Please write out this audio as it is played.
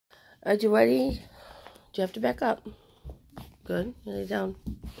Are you ready? Do you have to back up? Good. Lay down.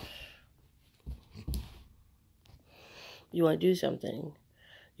 You want to do something.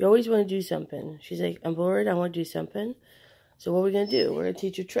 You always want to do something. She's like, I'm bored. I want to do something. So what are we going to do? We're going to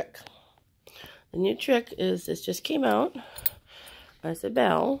teach you a trick. The new trick is, this just came out. It's a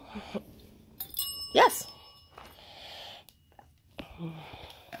bell. Yes.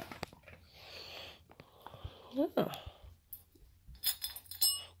 Oh.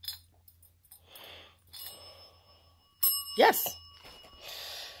 Yes.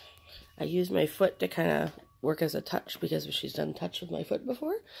 I use my foot to kind of work as a touch because she's done touch with my foot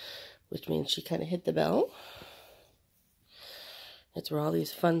before, which means she kind of hit the bell. That's where all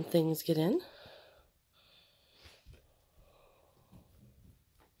these fun things get in.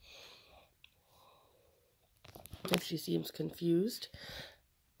 If she seems confused,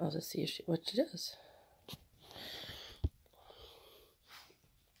 I'll just see what she does.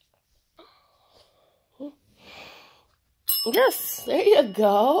 Yes, there you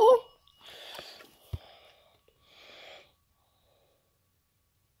go.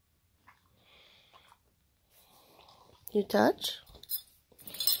 You touch?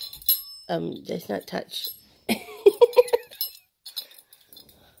 That's not touch.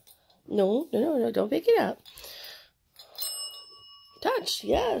 No, don't pick it up. Touch,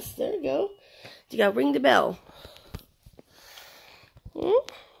 yes, there you go. You gotta ring the bell. You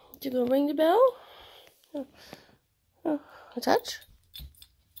gonna ring the bell? A touch?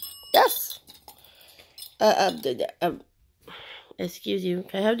 Yes. Excuse you.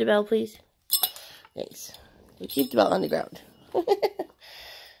 Can I have the bell, please? Thanks. We keep the bell on the ground.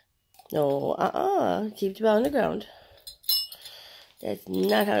 No, keep the bell on the ground. That's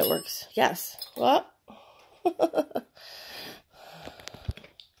not how it works. Yes. What?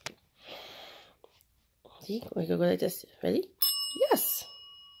 See, we can go like this. Ready? Yes.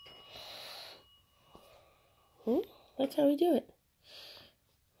 That's how we do it.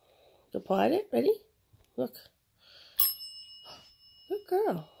 Go paw at it. Ready? Look. Good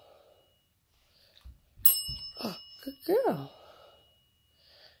girl. Oh, good girl.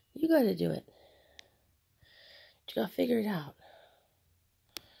 You gotta do it. You gotta figure it out.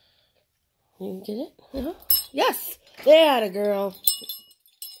 You can get it? Uh-huh. Yes! There, girl.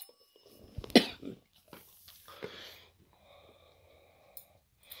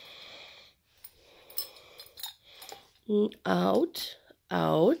 Out.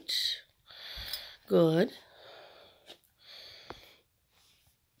 Out. Good.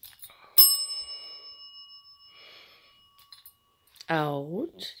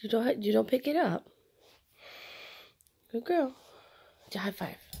 Out. You don't pick it up. Good girl. High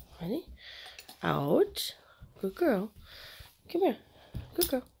five. Ready? Out. Good girl. Come here. Good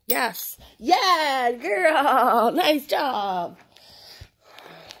girl. Yes. Yeah, girl. Nice job.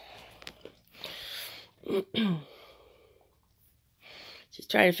 She's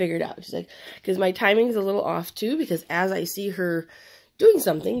trying to figure it out. She's like, because my timing's a little off too, because as I see her doing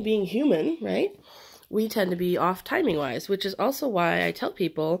something, being human, right? We tend to be off timing wise, which is also why I tell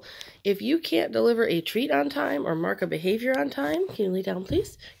people, if you can't deliver a treat on time or mark a behavior on time, can you lay down,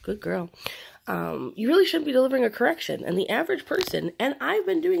 please? Good girl. You really shouldn't be delivering a correction. And the average person, and I've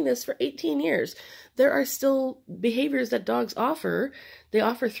been doing this for 18 years, there are still behaviors that dogs offer. They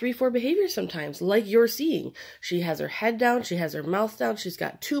offer 3-4 behaviors sometimes, like you're seeing. She has her head down, she has her mouth down, she's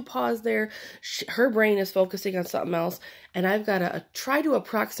got 2 paws there, her brain is focusing on something else, and I've got to try to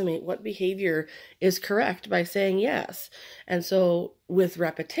approximate what behavior is correct by saying yes. And so with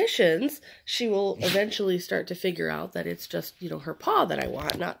repetitions, she will eventually start to figure out that it's just, her paw that I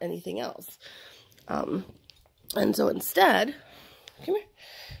want, not anything else. And so instead, come here,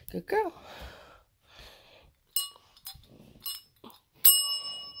 good girl.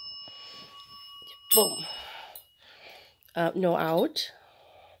 Boom. No, out.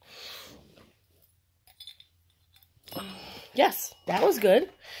 Yes, that was good.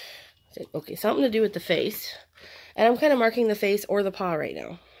 Okay, something to do with the face. And I'm kind of marking the face or the paw right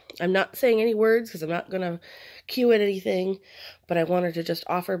now. I'm not saying any words because I'm not going to cue at anything, but I wanted to just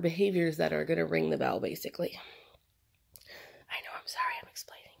offer behaviors that are going to ring the bell, basically. I know, I'm sorry, I'm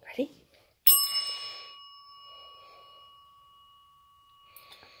explaining. Ready?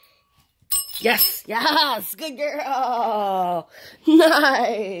 Yes, yes, good girl.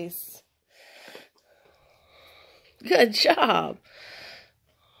 Nice. Good job.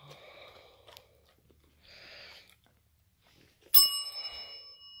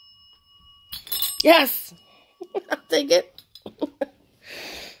 Yes. I'll take it.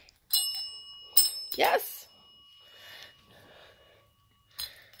 Yes.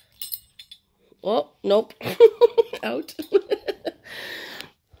 Oh, nope. Out.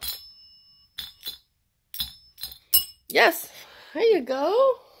 Yes. There you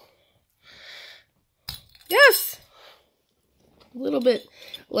go. Yes. A little bit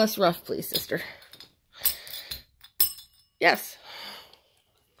less rough, please, sister. Yes.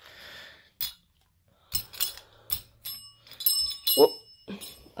 Whoop.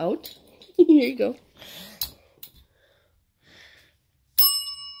 Out. Here you go.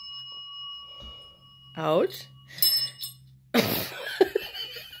 Out.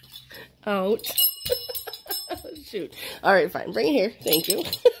 Out. Shoot. All right, fine. Bring it here. Thank you.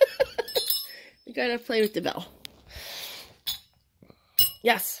 You gotta play with the bell.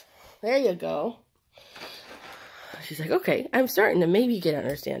 Yes. There you go. She's like, okay, I'm starting to maybe get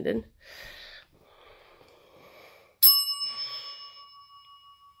understanding.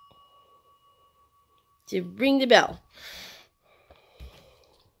 To ring the bell.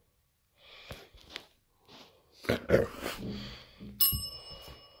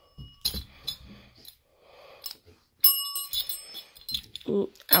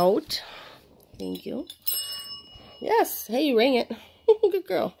 Out. Thank you. Yes. Hey, you rang it. Good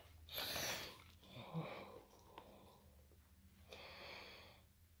girl.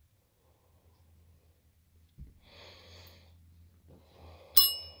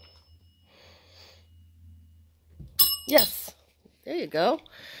 Yes. There you go.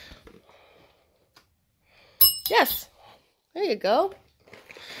 Yes. There you go.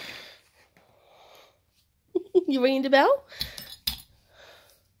 You ringing the bell?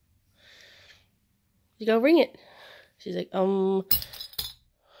 You go ring it. She's like,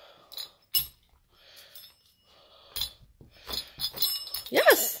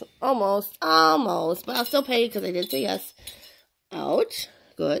 Yes. Almost. Almost. But I'll still pay because I did say yes. Ouch.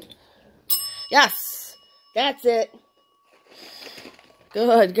 Good. Yes. That's it.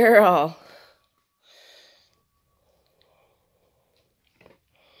 Good girl.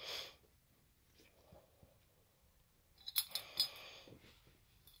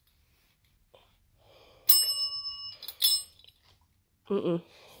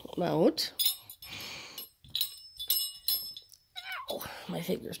 Out. Ow. My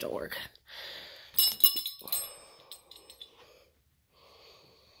fingers don't work.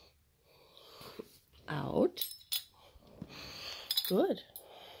 Out. Good.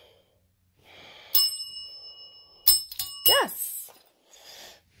 Yes.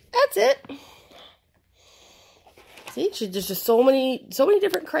 That's it. See, there's just so many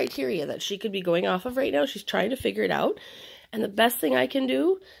different criteria that she could be going off of right now. She's trying to figure it out. And the best thing I can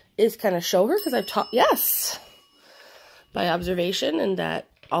do is kind of show her, because I've taught, yes, by observation, and that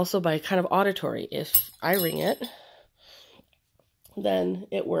also by kind of auditory. If I ring it, then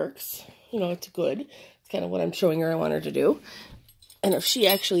it works. You know, it's good. It's kind of what I'm showing her I want her to do. And if she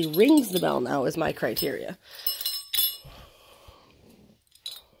actually rings the bell now is my criteria.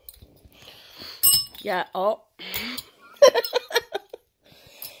 Yeah, oh.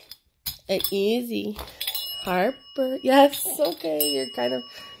 Easy. Harper. Yes, okay. You're kind of...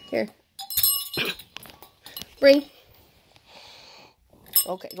 Here. Bring.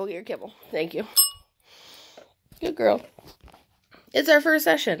 Okay, go get your kibble. Thank you. Good girl. It's our first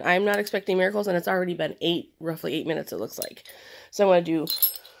session. I'm not expecting miracles, and it's already been roughly 8 minutes, it looks like. So I'm going to do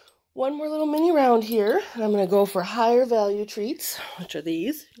one more little mini round here. And I'm going to go for higher value treats, which are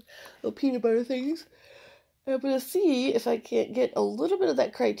these little peanut butter things. And I'm going to see if I can't get a little bit of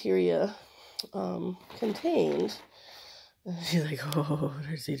that criteria contained. And she's like, oh,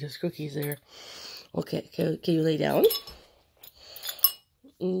 there's just cookies there. Okay, can you lay down?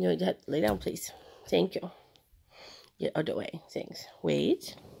 No, lay down, please. Thank you. Get out of the way. Thanks.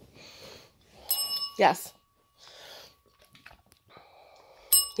 Wait. Yes.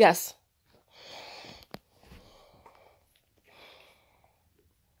 Yes.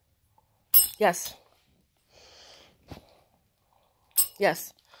 Yes.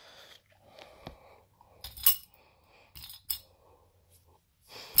 Yes.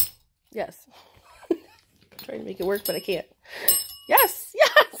 Yes. I'm trying to make it work, but I can't. Yes.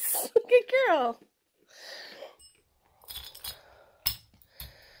 Yes. Good girl.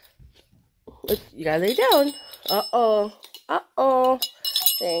 Look, you gotta lay down. Uh-oh. Uh-oh.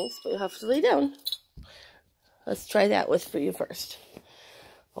 Thanks, but you have to lay down. Let's try that for you first.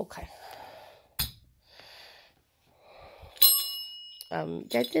 Okay.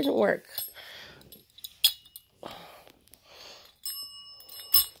 That didn't work.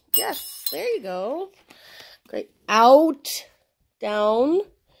 Yes, there you go. Great. Out. Down.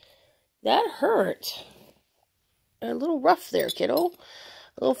 That hurt. A little rough there, kiddo.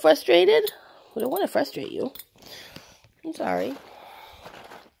 A little frustrated. We don't want to frustrate you. I'm sorry.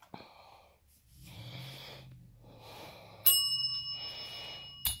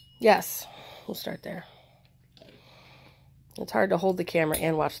 Yes. We'll start there. It's hard to hold the camera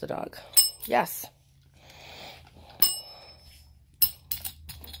and watch the dog. Yes.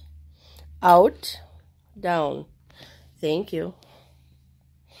 Out, down. Thank you.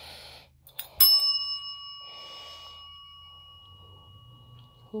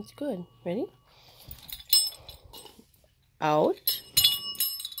 That's good. Ready? Out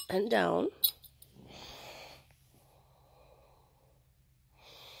and down.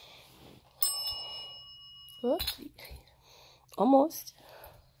 Oops. Almost.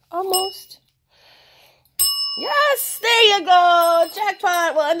 Almost. Yes! There you go!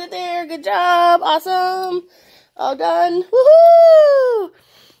 Jackpot! We'll end it there. Good job. Awesome. All done. Woohoo!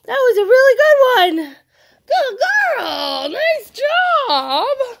 That was a really good one. Good girl. Nice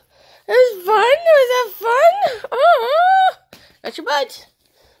job. It was fun. Was that fun? Oh, got your butt.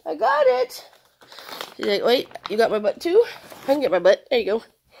 I got it. She's like, wait, you got my butt too? I can get my butt. There you go.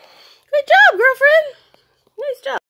 Good job.